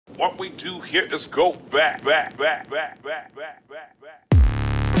What we do here is go back.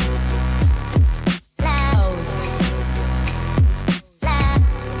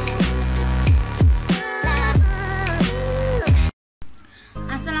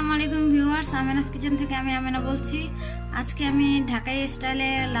 আসসালামু আলাইকুম viewers, আমেনাস kitchen থেকে আমি আমেনা বলছি। আজকে আমি ঢাকাই স্টাইলে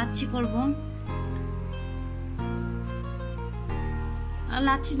লাচ্ছি করব।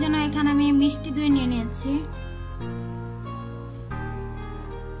 লাচ্ছির জন্য এখানে আমি মিষ্টি দই নিয়ে নিয়েছি।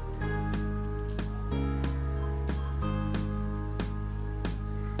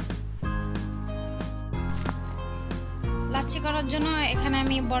 লাচ্ছি করার জন্য এখানে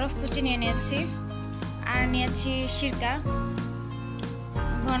আমি বরফ কুচি নিয়ে নিয়েছি আর নিয়েছি সিরকা।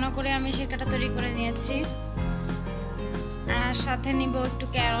 ঘন করে আমি সিরকাটা তৈরি করে নিয়েছি আর সাথে নিব একটু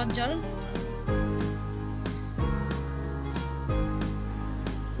ক্যারট জল।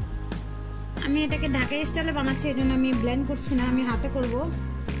 আমি এটাকে ঢাকাই স্টাইলে বানাচ্ছি, এই জন্য আমি ব্লেন্ড করছি না, আমি হাতে করব।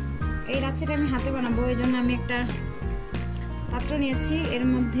 এই লাচ্ছিটা আমি হাতে বানাবো, এই জন্য আমি একটা পাত্র নিয়েছি, এর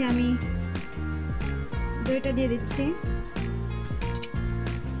মধ্যে আমি দইটা দিয়ে দিচ্ছি।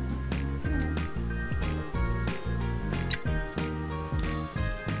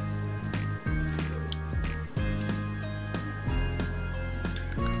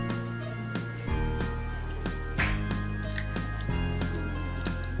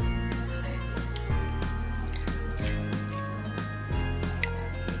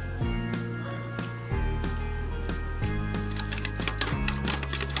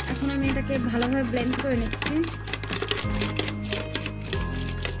 এখন আমি এটাকে ভালোভাবে ব্লেন্ড করে নিচ্ছি।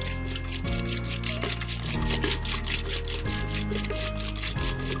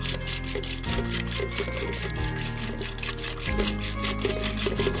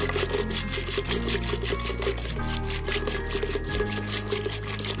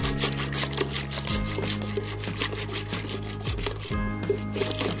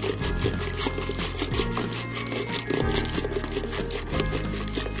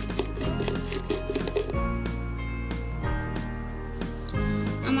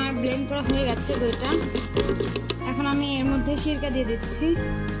 আমার ব্লেন্ড করা হয়ে গেছে দইটা। এখন আমি এর মধ্যে সিরকা দিয়ে দিচ্ছি,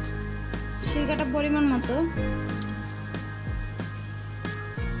 সিরকাটা পরিমাণ মতো।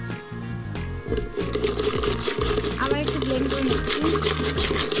 আবার একটু ব্লেন্ড করে নিচ্ছি।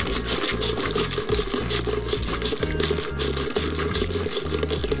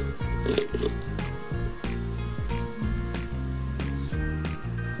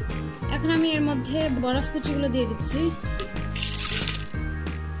 এখন আমি এর মধ্যে বরফ কুচিগুলো দিয়ে দিচ্ছি।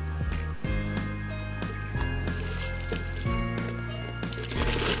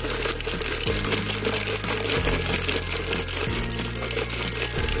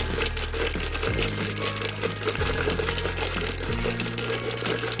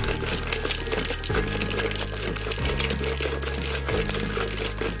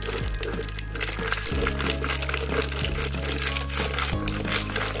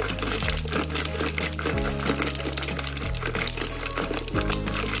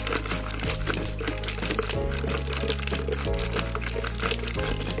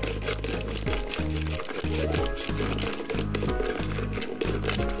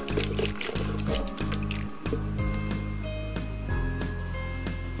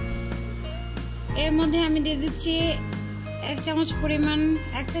 এর মধ্যে আমি দিয়ে দিচ্ছি এক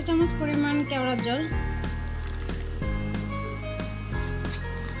চা চামচ পরিমাণ কেওড়ার জল।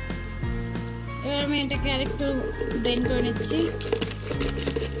 এবার আমি এটাকে আরেকটু ব্লেন্ড করে নিচ্ছি।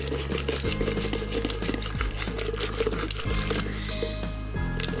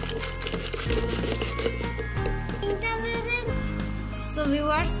 সো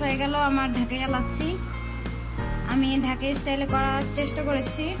ভিউয়ার্স, হয়ে গেল আমার ঢাকাইয়া লাচ্ছি। আমি ঢাকাই স্টাইলে করার চেষ্টা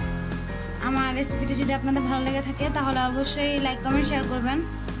করেছি। আমার রেসিপিটি যদি আপনাদের ভালো লেগে থাকে তাহলে অবশ্যই লাইক কমেন্ট শেয়ার করবেন।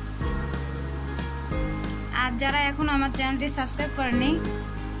 আর যারা এখন আমার চ্যানেলটি সাবস্ক্রাইব করেনি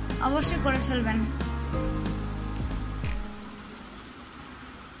অবশ্যই করে ফেলবেন।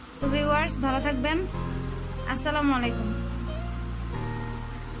 সো ভিউয়ার্স, ভালো থাকবেন। আসসালামু আলাইকুম।